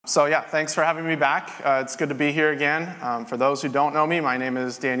Thanks for having me back. It's good to be here again. For those who don't know me, my name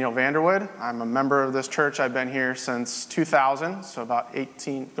is Daniel VanderWoude. I'm a member of this church. I've been here since 2000, so about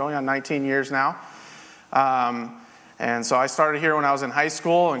 18, going on 19 years now. And so I started here when I was in high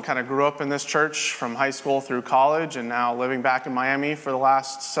school and kind of grew up in this church from high school through college, and now living back in Miami for the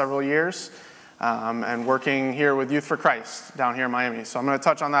last several years, and working here with Youth for Christ down here in Miami. So I'm going to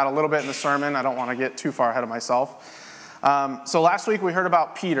touch on that a little bit in the sermon. I don't want to get too far ahead of myself. So last week we heard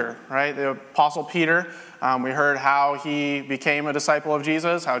about Peter, right? The Apostle Peter. We heard how he became a disciple of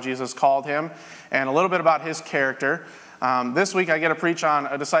Jesus, how Jesus called him, and a little bit about his character. This week I get to preach on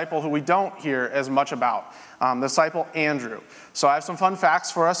a disciple who we don't hear as much about, disciple Andrew. So I have some fun facts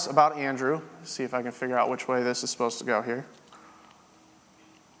for us about Andrew. Let's see if I can figure out which way this is supposed to go here.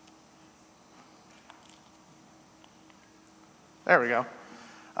 There we go.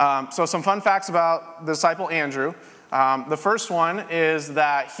 So some fun facts about the disciple Andrew. The first one is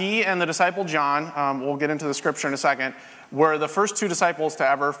that he and the disciple John, we'll get into the scripture in a second, were the first two disciples to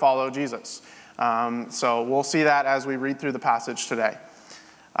ever follow Jesus. So we'll see that as we read through the passage today.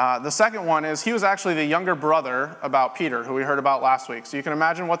 The second one is he was actually the younger brother about Peter, who we heard about last week. So you can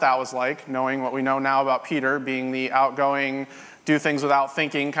imagine what that was like, knowing what we know now about Peter, being the outgoing, do things without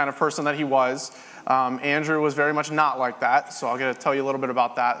thinking kind of person that he was. Andrew was very much not like that, so I'll get to tell you a little bit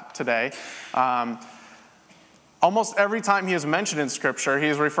about that today. Almost every time he is mentioned in Scripture, he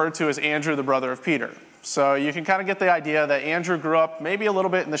is referred to as Andrew, the brother of Peter. So you can kind of get the idea that Andrew grew up maybe a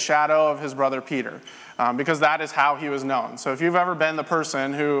little bit in the shadow of his brother Peter, because that is how he was known. So if you've ever been the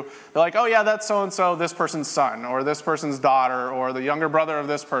person who, they're like, oh yeah, that's so-and-so, this person's son, or this person's daughter, or the younger brother of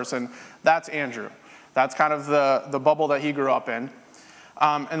this person, that's Andrew. That's kind of the bubble that he grew up in.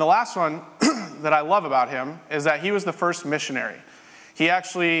 And the last one that I love about him is that he was the first missionary. He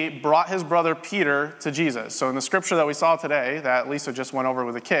actually brought his brother Peter to Jesus. So in the scripture that we saw today, that Lisa just went over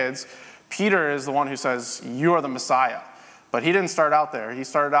with the kids, Peter is the one who says, you are the Messiah. But he didn't start out there. He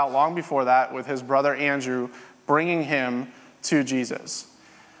started out long before that with his brother Andrew, bringing him to Jesus.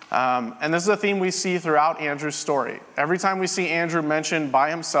 And this is a theme we see throughout Andrew's story. Every time we see Andrew mentioned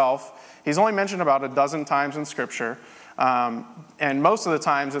by himself, he's only mentioned about a dozen times in scripture. And most of the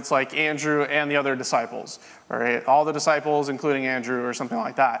times it's like Andrew and the other disciples, right? All the disciples, including Andrew or something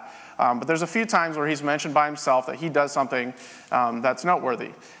like that. But there's a few times where he's mentioned by himself that he does something that's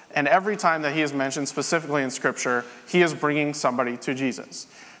noteworthy. And every time that he is mentioned specifically in Scripture, he is bringing somebody to Jesus.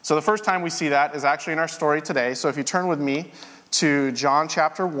 So the first time we see that is actually in our story today. So if you turn with me to John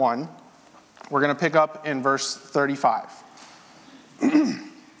chapter 1, we're going to pick up in verse 35. So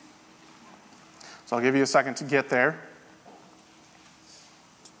I'll give you a second to get there.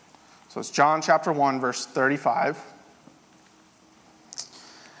 So it's John chapter 1, verse 35.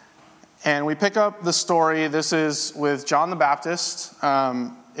 And we pick up the story. This is with John the Baptist.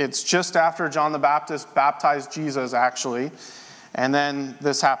 It's just after John the Baptist baptized Jesus, actually. And then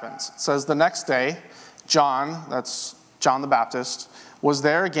this happens. It says, the next day, John, that's John the Baptist, was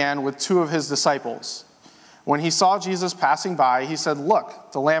there again with two of his disciples. When he saw Jesus passing by, he said,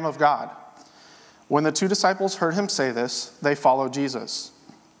 look, the Lamb of God. When the two disciples heard him say this, they followed Jesus.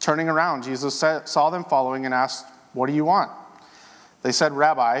 Turning around, Jesus saw them following and asked, what do you want? They said,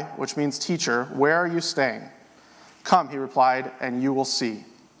 Rabbi, which means teacher, where are you staying? Come, he replied, and you will see.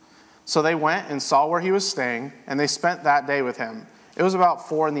 So they went and saw where he was staying, and they spent that day with him. It was about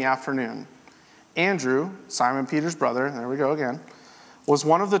 4 p.m. Andrew, Simon Peter's brother, there we go again, was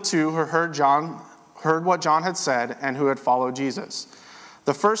one of the two who heard what John had said and who had followed Jesus.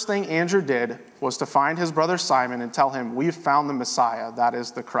 The first thing Andrew did was to find his brother Simon and tell him, we've found the Messiah, that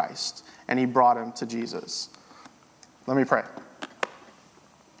is the Christ. And he brought him to Jesus. Let me pray.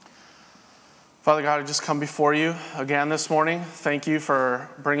 Father God, I just come before you again this morning. Thank you for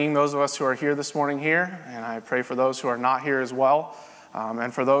bringing those of us who are here this morning here. And I pray for those who are not here as well.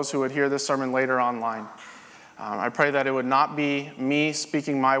 And for those who would hear this sermon later online. I pray that it would not be me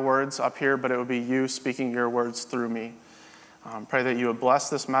speaking my words up here, but it would be you speaking your words through me. Pray that you would bless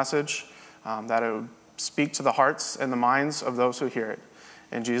this message, that it would speak to the hearts and the minds of those who hear it.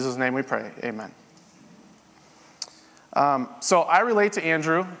 In Jesus' name we pray, amen. So I relate to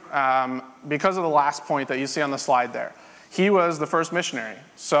Andrew because of the last point that you see on the slide there. He was the first missionary.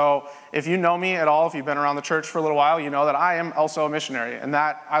 So if you know me at all, if you've been around the church for a little while, you know that I am also a missionary, and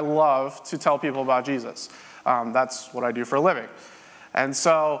that I love to tell people about Jesus. That's what I do for a living. And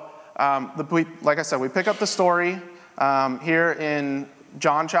so, like I said, we pick up the story here in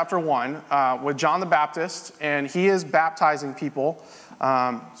John chapter 1 with John the Baptist, and he is baptizing people.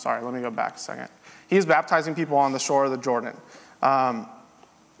 Sorry, let me go back a second. He is baptizing people on the shore of the Jordan.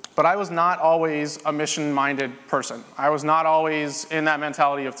 But I was not always a mission-minded person. I was not always in that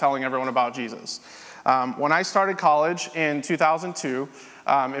mentality of telling everyone about Jesus. When I started college in 2002,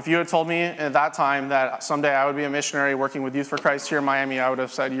 if you had told me at that time that someday I would be a missionary working with Youth for Christ here in Miami, I would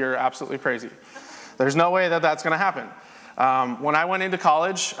have said, you're absolutely crazy. There's no way that that's going to happen. When I went into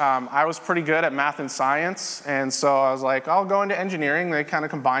college, I was pretty good at math and science, and so I was like, I'll go into engineering. They kind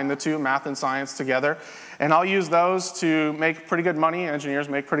of combine the two, math and science, together, and I'll use those to make pretty good money. Engineers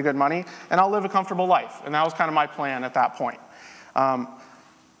make pretty good money, and I'll live a comfortable life, and that was kind of my plan at that point.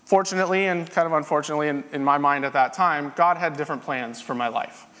 Fortunately, and kind of unfortunately in my mind at that time, God had different plans for my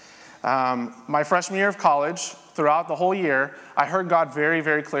life. My freshman year of college, throughout the whole year, I heard God very,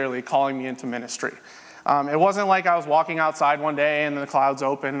 very clearly calling me into ministry. It wasn't like I was walking outside one day and the clouds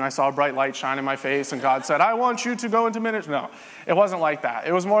opened and I saw a bright light shine in my face and God said, I want you to go into ministry. No, it wasn't like that.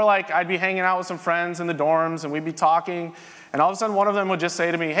 It was more like I'd be hanging out with some friends in the dorms and we'd be talking, and all of a sudden one of them would just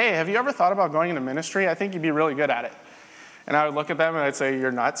say to me, hey, have you ever thought about going into ministry? I think you'd be really good at it. And I would look at them and I'd say,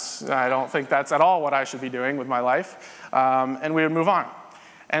 you're nuts. I don't think that's at all what I should be doing with my life. And we would move on.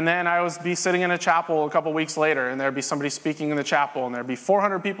 And then I would be sitting in a chapel a couple weeks later, and there'd be somebody speaking in the chapel, and there'd be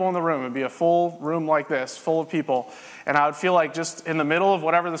 400 people in the room. It'd be a full room like this, full of people. And I would feel like just in the middle of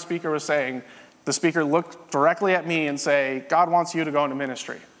whatever the speaker was saying, the speaker looked directly at me and say, God wants you to go into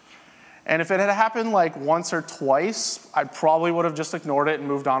ministry. And if it had happened like once or twice, I probably would have just ignored it and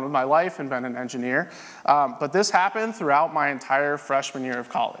moved on with my life and been an engineer. But this happened throughout my entire freshman year of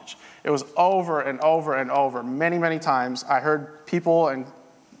college. It was over and over and over, many, many times. I heard people and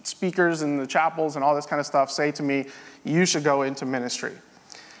speakers in the chapels and all this kind of stuff say to me, you should go into ministry.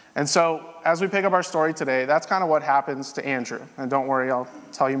 And so as we pick up our story today, that's kind of what happens to Andrew. And don't worry, I'll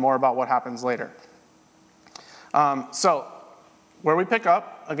tell you more about what happens later. So where we pick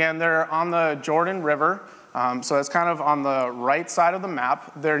up, again, they're on the Jordan River. So it's kind of on the right side of the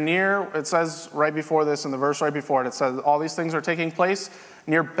map. They're near, it says right before this, in the verse right before it, it says all these things are taking place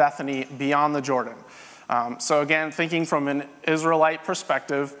near Bethany, beyond the Jordan. So again, thinking from an Israelite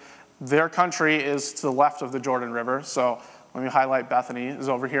perspective, their country is to the left of the Jordan River. So let me highlight Bethany is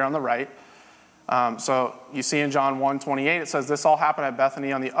over here on the right. So you see in John 1:28, it says this all happened at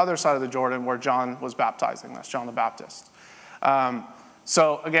Bethany on the other side of the Jordan where John was baptizing. That's John the Baptist.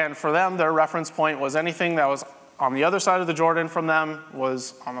 So again, for them, their reference point was anything that was on the other side of the Jordan from them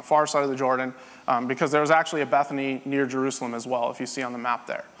was on the far side of the Jordan, because there was actually a Bethany near Jerusalem as well, if you see on the map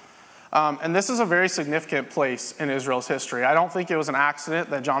there. And this is a very significant place in Israel's history. I don't think it was an accident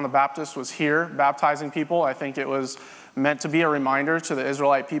that John the Baptist was here baptizing people. I think it was meant to be a reminder to the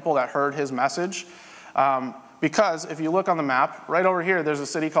Israelite people that heard his message. Because if you look on the map, right over here, there's a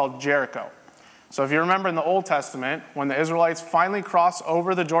city called Jericho. So if you remember in the Old Testament, when the Israelites finally crossed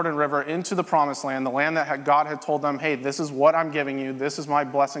over the Jordan River into the Promised Land, the land that God had told them, hey, this is what I'm giving you, this is my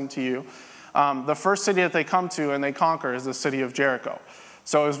blessing to you, the first city that they come to and they conquer is the city of Jericho.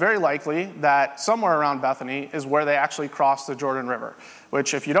 So it was very likely that somewhere around Bethany is where they actually crossed the Jordan River,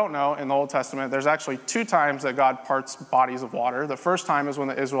 which if you don't know, in the Old Testament, there's actually 2 times that God parts bodies of water. The first time is when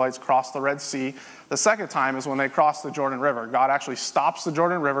the Israelites crossed the Red Sea. The second time is when they crossed the Jordan River. God actually stops the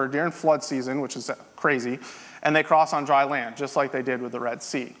Jordan River during flood season, which is crazy, and they cross on dry land, just like they did with the Red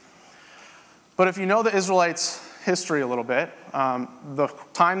Sea. But if you know the Israelites' history a little bit, the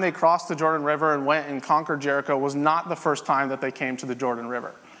time they crossed the Jordan River and went and conquered Jericho was not the first time that they came to the Jordan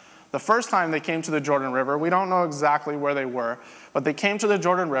River. The first time they came to the Jordan River, we don't know exactly where they were, but they came to the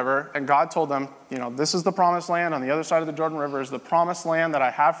Jordan River and God told them, you know, this is the promised land. On the other side of the Jordan River is the promised land that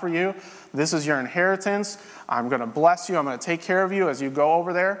I have for you. This is your inheritance. I'm going to bless you. I'm going to take care of you as you go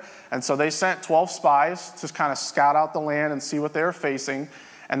over there. And so they sent 12 spies to kind of scout out the land and see what they were facing.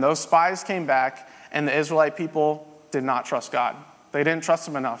 And those spies came back, and the Israelite people did not trust God. They didn't trust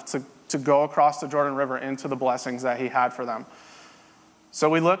him enough to go across the Jordan River into the blessings that he had for them. So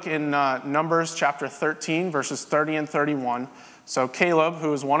we look in Numbers chapter 13, verses 30 and 31. So Caleb,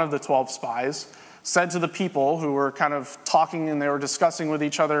 who was one of the 12 spies, said to the people who were kind of talking and they were discussing with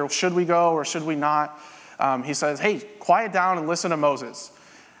each other, should we go or should we not? He says, hey, quiet down and listen to Moses.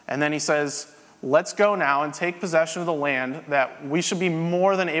 And then he says, let's go now and take possession of the land that we should be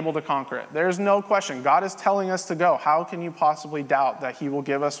more than able to conquer it. There's no question. God is telling us to go. How can you possibly doubt that he will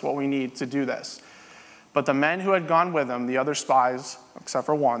give us what we need to do this? But the men who had gone with him, the other spies, except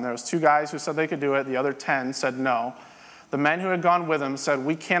for one, there was 2 guys who said they could do it. The other 10 said no. The men who had gone with him said,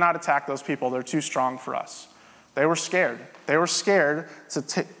 we cannot attack those people. They're too strong for us. They were scared. They were scared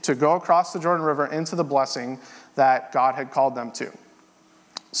to go across the Jordan River into the blessing that God had called them to.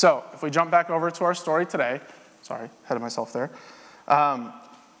 So if we jump back over to our story today, sorry, ahead of myself there.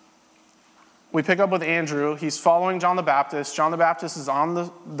 we pick up with Andrew. He's following John the Baptist. John the Baptist is on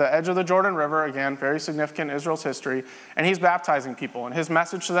the edge of the Jordan River, again, very significant in Israel's history, and he's baptizing people. And his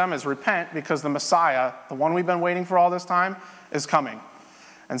message to them is repent because the Messiah, the one we've been waiting for all this time, is coming.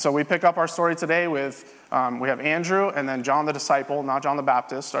 And so we pick up our story today with, we have Andrew and then John the disciple, not John the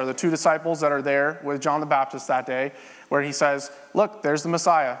Baptist, are the two disciples that are there with John the Baptist that day, where he says, look, there's the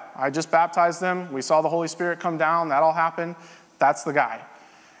Messiah. I just baptized them. We saw the Holy Spirit come down. That all happened. That's the guy.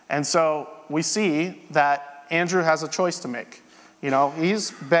 And so we see that Andrew has a choice to make. You know,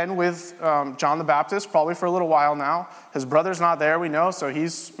 he's been with John the Baptist probably for a little while now. His brother's not there, we know, so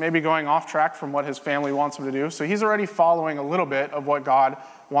he's maybe going off track from what his family wants him to do. So he's already following a little bit of what God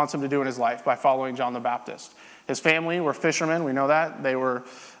wants him to do in his life by following John the Baptist. His family were fishermen, we know that. They were,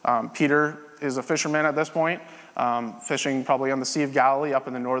 Peter is a fisherman at this point, fishing probably on the Sea of Galilee up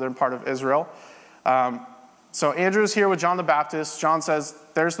in the northern part of Israel. So Andrew's here with John the Baptist. John says,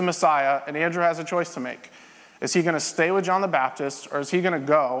 there's the Messiah, and Andrew has a choice to make. Is he going to stay with John the Baptist, or is he going to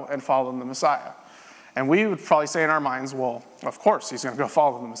go and follow the Messiah? And we would probably say in our minds, well, of course he's going to go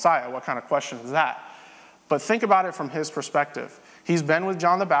follow the Messiah. What kind of question is that? But think about it from his perspective. He's been with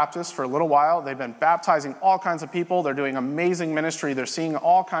John the Baptist for a little while. They've been baptizing all kinds of people. They're doing amazing ministry. They're seeing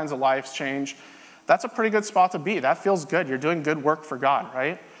all kinds of lives change. That's a pretty good spot to be. That feels good. You're doing good work for God,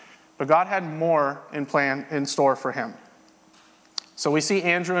 right? But God had more in store for him. So we see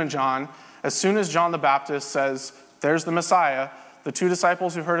Andrew and John. As soon as John the Baptist says, there's the Messiah, the two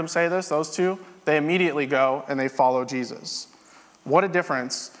disciples who heard him say this, those two, they immediately go and they follow Jesus. What a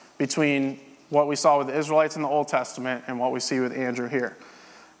difference between what we saw with the Israelites in the Old Testament and what we see with Andrew here.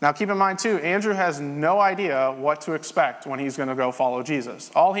 Now keep in mind too, Andrew has no idea what to expect when he's going to go follow Jesus.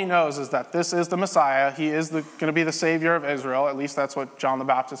 All he knows is that this is the Messiah. He is going to be the Savior of Israel. At least that's what John the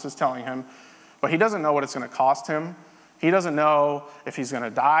Baptist is telling him. But he doesn't know what it's going to cost him. He doesn't know if he's going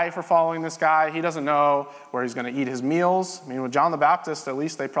to die for following this guy. He doesn't know where he's going to eat his meals. I mean, with John the Baptist, at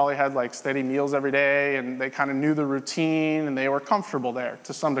least they probably had like steady meals every day, and they kind of knew the routine, and they were comfortable there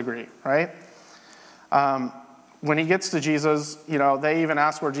to some degree, right? When he gets to Jesus, you know, they even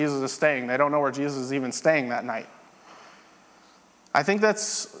ask where Jesus is staying. They don't know where Jesus is even staying that night. I think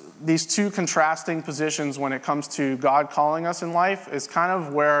that's these two contrasting positions when it comes to God calling us in life is kind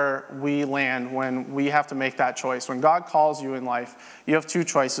of where we land when we have to make that choice. When God calls you in life, you have two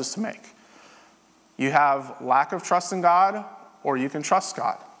choices to make. You have lack of trust in God, or you can trust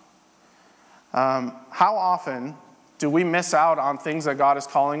God. How often do we miss out on things that God is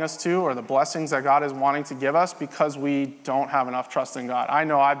calling us to, or the blessings that God is wanting to give us because we don't have enough trust in God? I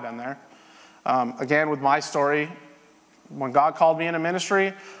know I've been there. Again, with my story, when God called me into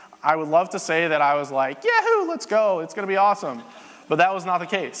ministry, I would love to say that I was like, yahoo, let's go, it's going to be awesome. But that was not the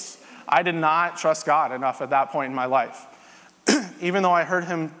case. I did not trust God enough at that point in my life. Even though I heard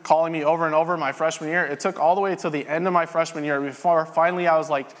him calling me over and over my freshman year, it took all the way to the end of my freshman year before finally I was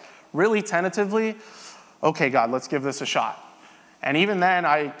like, really tentatively, okay, God, let's give this a shot. And even then,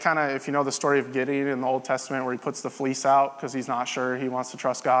 I kind of, if you know the story of Gideon in the Old Testament where he puts the fleece out because he's not sure he wants to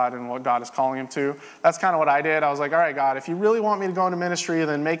trust God and what God is calling him to, that's kind of what I did. I was like, all right, God, if you really want me to go into ministry,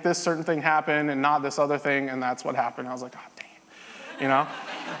 then make this certain thing happen and not this other thing, and that's what happened. I was like, oh, dang it, you know?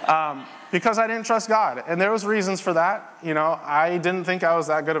 Because I didn't trust God. And there was reasons for that. You know, I didn't think I was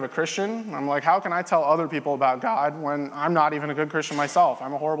that good of a Christian. I'm like, how can I tell other people about God when I'm not even a good Christian myself?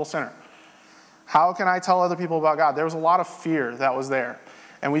 I'm a horrible sinner. How can I tell other people about God? There was a lot of fear that was there.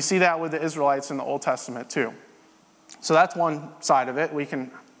 And we see that with the Israelites in the Old Testament too. So that's one side of it. We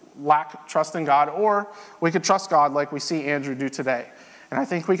can lack trust in God, or we could trust God like we see Andrew do today. And I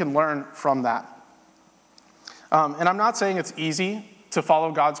think we can learn from that. And I'm not saying it's easy to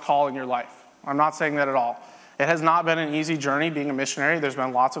follow God's call in your life. I'm not saying that at all. It has not been an easy journey being a missionary. There's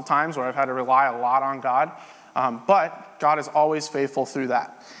been lots of times where I've had to rely a lot on God. But God is always faithful through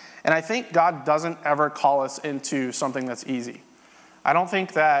that. And I think God doesn't ever call us into something that's easy. I don't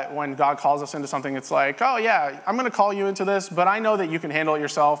think that when God calls us into something, it's like, oh yeah, I'm going to call you into this, but I know that you can handle it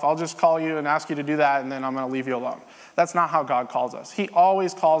yourself. I'll just call you and ask you to do that, and then I'm going to leave you alone. That's not how God calls us. He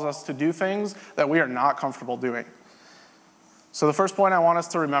always calls us to do things that we are not comfortable doing. So the first point I want us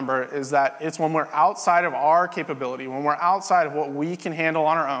to remember is that it's when we're outside of our capability, when we're outside of what we can handle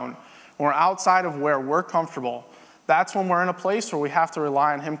on our own, when we're outside of where we're comfortable, that's when we're in a place where we have to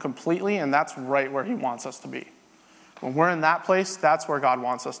rely on him completely, and that's right where he wants us to be. When we're in that place, that's where God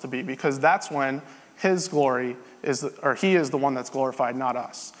wants us to be, because that's when his glory is, or he is the one that's glorified, not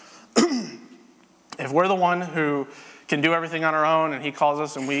us. If we're the one who can do everything on our own and he calls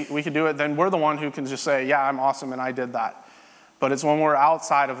us and we can do it, then we're the one who can just say, yeah, I'm awesome and I did that. But it's when we're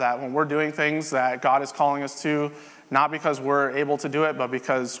outside of that, when we're doing things that God is calling us to, not because we're able to do it, but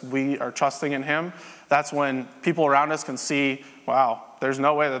because we are trusting in him, that's when people around us can see, wow, there's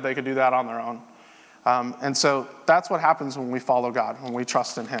no way that they could do that on their own. And so that's what happens when we follow God, when we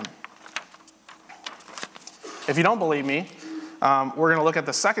trust in him. If you don't believe me, we're going to look at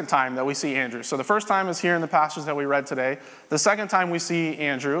the second time that we see Andrew. So the first time is here in the passage that we read today. The second time we see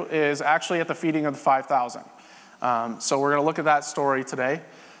Andrew is actually at the feeding of the 5,000. So we're going to look at that story today.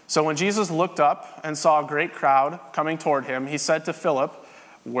 So when Jesus looked up and saw a great crowd coming toward him, he said to Philip,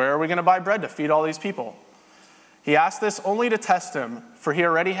 "Where are we going to buy bread to feed all these people?" He asked this only to test him, for he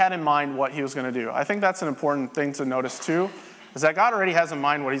already had in mind what he was going to do. I think that's an important thing to notice too, is that God already has in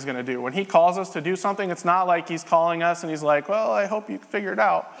mind what he's going to do. When he calls us to do something, it's not like he's calling us and he's like, well, I hope you figure it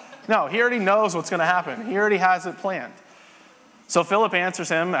out. No, he already knows what's going to happen. He already has it planned. So Philip answers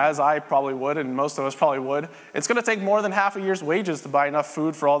him, as I probably would, and most of us probably would, it's going to take more than half a year's wages to buy enough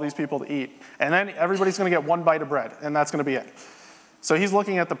food for all these people to eat. And then everybody's going to get one bite of bread, and that's going to be it. So he's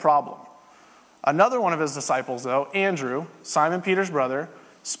looking at the problem. Another one of his disciples, though, Andrew, Simon Peter's brother,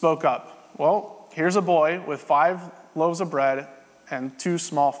 spoke up. Well, here's a boy with 5 loaves of bread and 2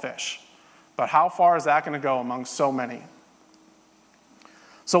 small fish. But how far is that going to go among so many?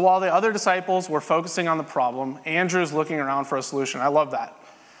 So while the other disciples were focusing on the problem, Andrew's looking around for a solution. I love that.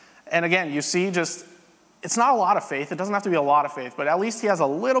 And again, you see it's not a lot of faith. It doesn't have to be a lot of faith, but at least he has a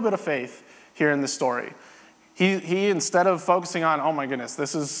little bit of faith here in this story. He instead of focusing on, oh my goodness,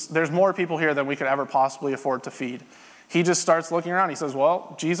 there's more people here than we could ever possibly afford to feed. He just starts looking around. He says,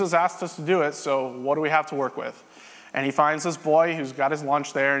 well, Jesus asked us to do it, so what do we have to work with? And he finds this boy who's got his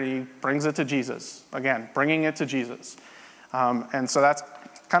lunch there, and he brings it to Jesus. Again, bringing it to Jesus. And so that's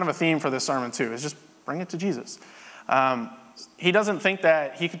kind of a theme for this sermon too, is just bring it to Jesus. He doesn't think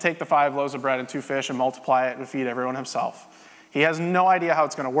that he could take the 5 loaves of bread and 2 fish and multiply it and feed everyone himself. He has no idea how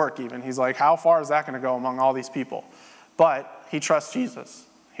it's going to work even. He's like, how far is that going to go among all these people? But he trusts Jesus.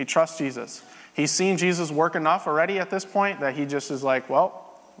 He trusts Jesus. He's seen Jesus work enough already at this point that he just is like,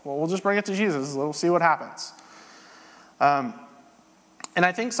 well, we'll just bring it to Jesus. We'll see what happens. And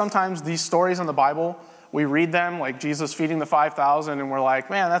I think sometimes these stories in the Bible, we read them like Jesus feeding the 5,000 and we're like,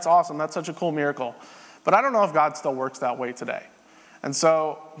 man, that's awesome. That's such a cool miracle. But I don't know if God still works that way today. And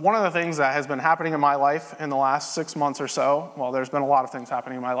so one of the things that has been happening in my life in the last 6 months or so, well, there's been a lot of things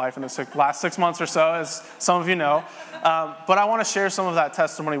happening in my life in the last 6 months or so, as some of you know. But I want to share some of that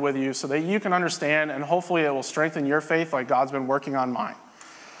testimony with you so that you can understand, and hopefully it will strengthen your faith like God's been working on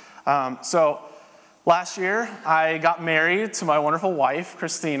mine. So last year, I got married to my wonderful wife,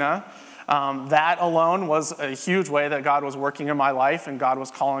 Christina. That alone was a huge way that God was working in my life, and God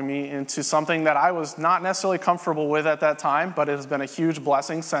was calling me into something that I was not necessarily comfortable with at that time, but it has been a huge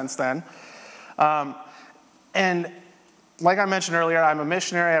blessing since then. And like I mentioned earlier, I'm a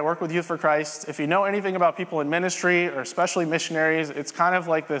missionary. I work with Youth for Christ. If you know anything about people in ministry, or especially missionaries, it's kind of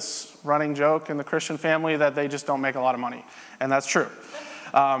like this running joke in the Christian family that they just don't make a lot of money. And that's true.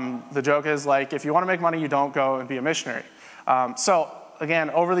 The joke is like, if you want to make money, you don't go and be a missionary.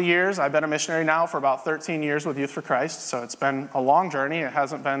 Again, over the years, I've been a missionary now for about 13 years with Youth for Christ, so it's been a long journey. It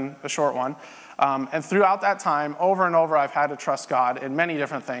hasn't been a short one. And throughout that time, over and over, I've had to trust God in many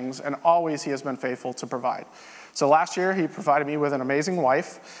different things, and always he has been faithful to provide. So last year, he provided me with an amazing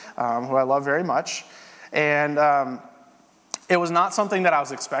wife, who I love very much. And it was not something that I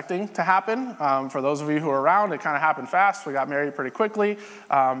was expecting to happen. For those of you who are around, it kind of happened fast. We got married pretty quickly.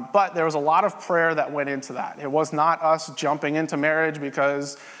 But there was a lot of prayer that went into that. It was not us jumping into marriage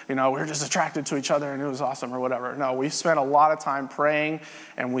because, we were just attracted to each other and it was awesome or whatever. No, we spent a lot of time praying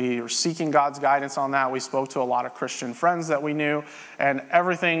and we were seeking God's guidance on that. We spoke to a lot of Christian friends that we knew, and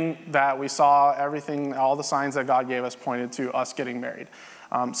everything that we saw, all the signs that God gave us pointed to us getting married.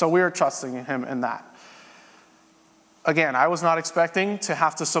 So we were trusting him in that. Again, I was not expecting to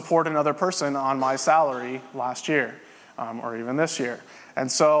have to support another person on my salary last year, or even this year. And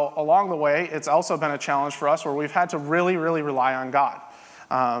so along the way, it's also been a challenge for us where we've had to really, really rely on God.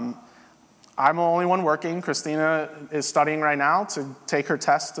 I'm the only one working. Christina is studying right now to take her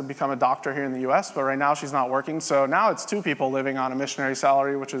test to become a doctor here in the U.S., but right now she's not working. So now it's 2 people living on a missionary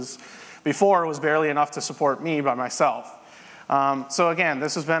salary, which is before was barely enough to support me by myself. So again,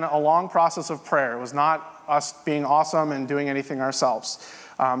 this has been a long process of prayer. It was not us being awesome and doing anything ourselves.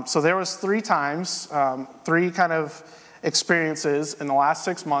 So there was 3 times, 3 kind of experiences in the last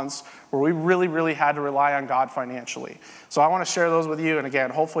 6 months where we really, really had to rely on God financially. So I want to share those with you. And again,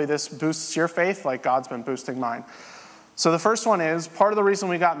 hopefully this boosts your faith like God's been boosting mine. So the first one is, part of the reason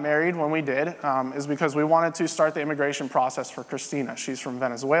we got married when we did is because we wanted to start the immigration process for Christina. She's from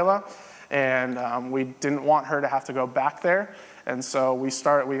Venezuela. And we didn't want her to have to go back there. And so we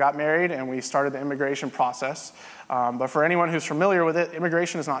got married and we started the immigration process. But for anyone who's familiar with it,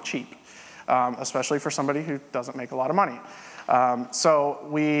 immigration is not cheap, especially for somebody who doesn't make a lot of money. So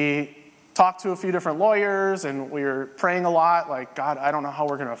we talked to a few different lawyers, and we were praying a lot, like, God, I don't know how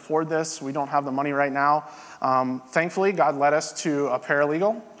we're going to afford this. We don't have the money right now. Thankfully, God led us to a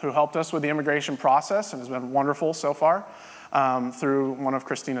paralegal who helped us with the immigration process and has been wonderful so far through one of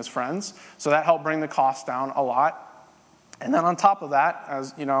Christina's friends. So that helped bring the cost down a lot. And then on top of that,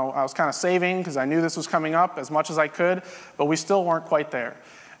 as you know, I was kind of saving because I knew this was coming up as much as I could, but we still weren't quite there.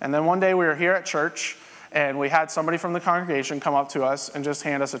 And then one day we were here at church, and we had somebody from the congregation come up to us and just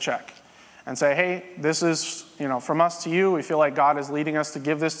hand us a check and say, hey, this is, from us to you. We feel like God is leading us to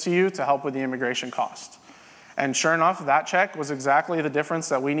give this to you to help with the immigration cost. And sure enough, that check was exactly the difference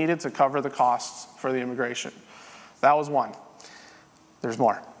that we needed to cover the costs for the immigration. That was one. There's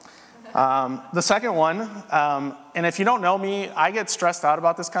more. The second one, and if you don't know me, I get stressed out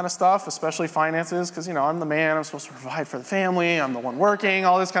about this kind of stuff, especially finances, because, I'm the man, I'm supposed to provide for the family, I'm the one working,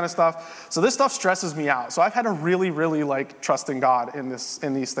 all this kind of stuff. So this stuff stresses me out. So I've had to really, really trust in God in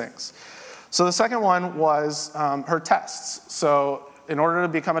these things. So the second one was her tests. So in order to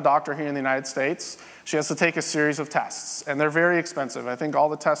become a doctor here in the United States, she has to take a series of tests, and they're very expensive. I think all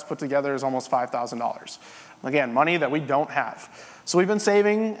the tests put together is almost $5,000. Again, money that we don't have. So we've been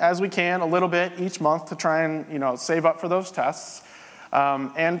saving as we can a little bit each month to try and save up for those tests,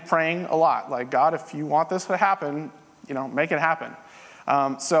 and praying a lot. Like, God, if you want this to happen, make it happen.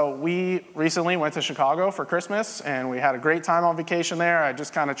 So we recently went to Chicago for Christmas, and we had a great time on vacation there. I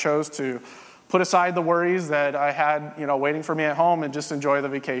just kind of chose to put aside the worries that I had, waiting for me at home and just enjoy the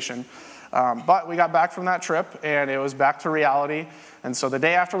vacation. But we got back from that trip, and it was back to reality. And so the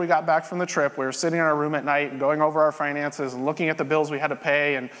day after we got back from the trip, we were sitting in our room at night and going over our finances and looking at the bills we had to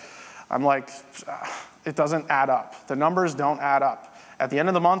pay. And I'm like, it doesn't add up. The numbers don't add up. At the end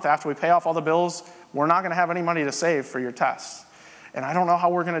of the month, after we pay off all the bills, we're not going to have any money to save for your tests. And I don't know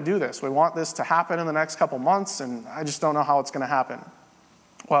how we're going to do this. We want this to happen in the next couple months, and I just don't know how it's going to happen.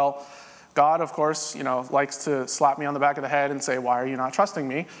 Well, God, of course, likes to slap me on the back of the head and say, why are you not trusting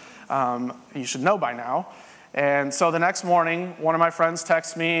me? You should know by now. And so the next morning, one of my friends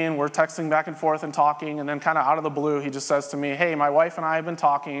texts me, and we're texting back and forth and talking, and then kind of out of the blue, he just says to me, hey, my wife and I have been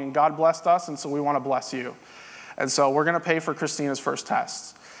talking, and God blessed us, and so we want to bless you. And so we're going to pay for Christina's first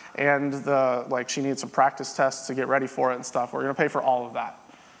tests. And she needs some practice tests to get ready for it and stuff. We're going to pay for all of that.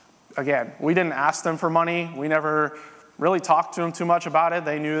 Again, we didn't ask them for money. We never really talked to them too much about it.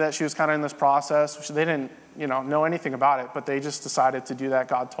 They knew that she was kind of in this process. They didn't, know anything about it, but they just decided to do that.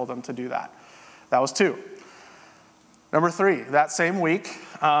 God told them to do that. That was 2. Number 3, that same week,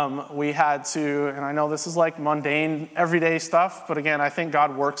 we had to, and I know this is like mundane, everyday stuff, but again, I think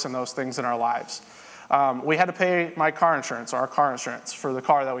God works in those things in our lives. We had to pay our car insurance for the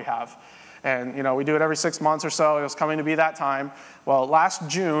car that we have. And, we do it every 6 months or so. It was coming to be that time. Well, last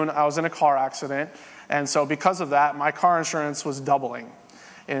June, I was in a car accident. And so because of that, my car insurance was doubling.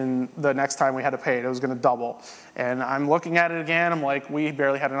 In the next time we had to pay it, it was going to double. And I'm looking at it again. I'm like, we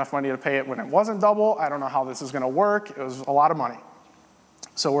barely had enough money to pay it when it wasn't double. I don't know how this is going to work. It was a lot of money.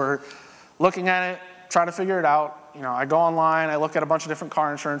 So we're looking at it, trying to figure it out. I go online, I look at a bunch of different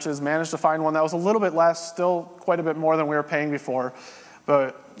car insurances, managed to find one that was a little bit less, still quite a bit more than we were paying before.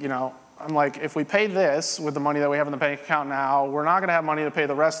 But, I'm like, if we pay this with the money that we have in the bank account now, we're not going to have money to pay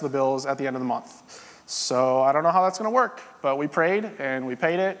the rest of the bills at the end of the month. So I don't know how that's going to work, but we prayed and we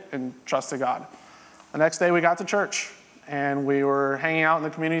paid it and trusted God. The next day we got to church, and we were hanging out in the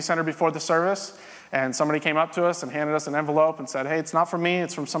community center before the service, and somebody came up to us and handed us an envelope and said, hey, it's not from me,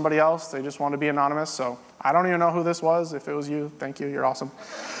 it's from somebody else. They just want to be anonymous. So I don't even know who this was. If it was you, thank you, you're awesome.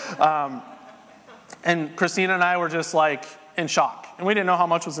 And Christina and I were just in shock. And we didn't know how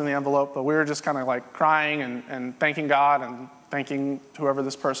much was in the envelope, but we were just kind of crying and thanking God and thanking whoever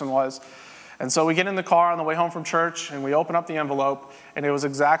this person was. And so we get in the car on the way home from church, and we open up the envelope, and it was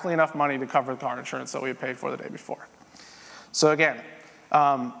exactly enough money to cover the car insurance that we had paid for the day before. So again,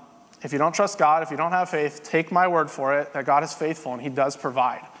 if you don't trust God, if you don't have faith, take my word for it that God is faithful and he does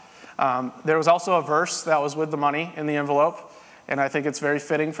provide. There was also a verse that was with the money in the envelope, and I think it's very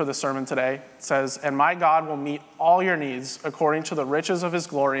fitting for the sermon today. It says, and my God will meet all your needs according to the riches of his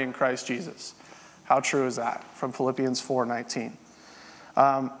glory in Christ Jesus. How true is that? From Philippians 4:19.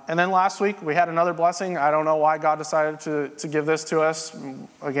 And then last week, we had another blessing. I don't know why God decided to give this to us.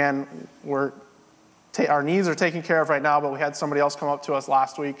 Again, our needs are taken care of right now, but we had somebody else come up to us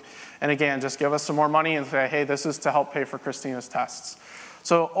last week and again, just give us some more money and say, hey, this is to help pay for Christina's tests.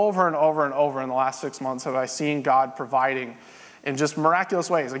 So over and over and over in the last 6 months have I seen God providing in just miraculous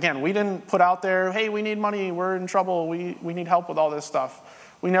ways. Again, we didn't put out there, hey, we need money, we're in trouble, we need help with all this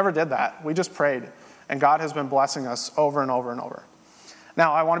stuff. We never did that. We just prayed, and God has been blessing us over and over and over.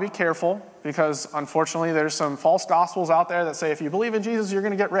 Now, I want to be careful because, unfortunately, there's some false gospels out there that say if you believe in Jesus, you're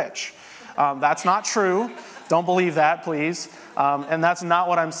going to get rich. That's not true. Don't believe that, please. And that's not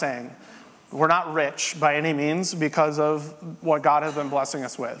what I'm saying. We're not rich by any means because of what God has been blessing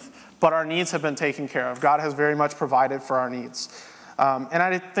us with. But our needs have been taken care of. God has very much provided for our needs. And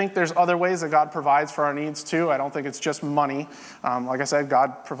I think there's other ways that God provides for our needs too. I don't think it's just money. Like I said,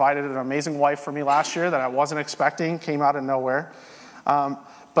 God provided an amazing wife for me last year that I wasn't expecting, came out of nowhere.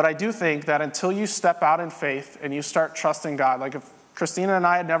 But I do think that until you step out in faith and you start trusting God, like if Christina and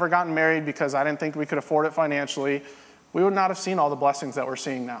I had never gotten married because I didn't think we could afford it financially, we would not have seen all the blessings that we're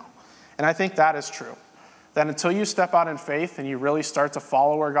seeing now. And I think that is true. That until you step out in faith and you really start to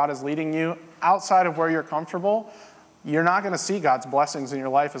follow where God is leading you, outside of where you're comfortable, you're not going to see God's blessings in your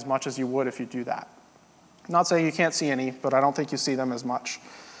life as much as you would if you do that. I'm not saying you can't see any, but I don't think you see them as much.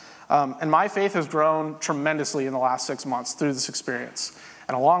 And my faith has grown tremendously in the last 6 months through this experience.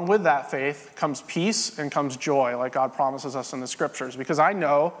 And along with that faith comes peace and comes joy, like God promises us in the scriptures. Because I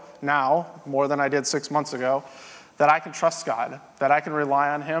know now, more than I did 6 months ago, that I can trust God, that I can rely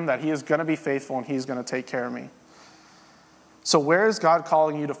on him, that he is going to be faithful and he's going to take care of me. So where is God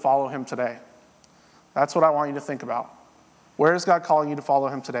calling you to follow him today? That's what I want you to think about. Where is God calling you to follow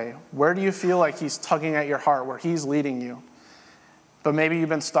him today? Where do you feel like he's tugging at your heart, where he's leading you? But maybe you've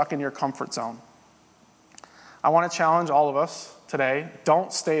been stuck in your comfort zone. I want to challenge all of us today,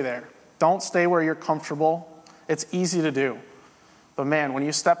 don't stay there. Don't stay where you're comfortable. It's easy to do. But man, when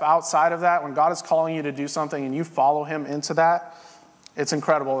you step outside of that, when God is calling you to do something and you follow him into that, it's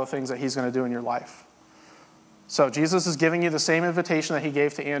incredible the things that he's going to do in your life. So Jesus is giving you the same invitation that he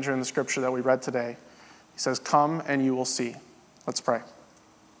gave to Andrew in the scripture that we read today. He says, come and you will see. Let's pray.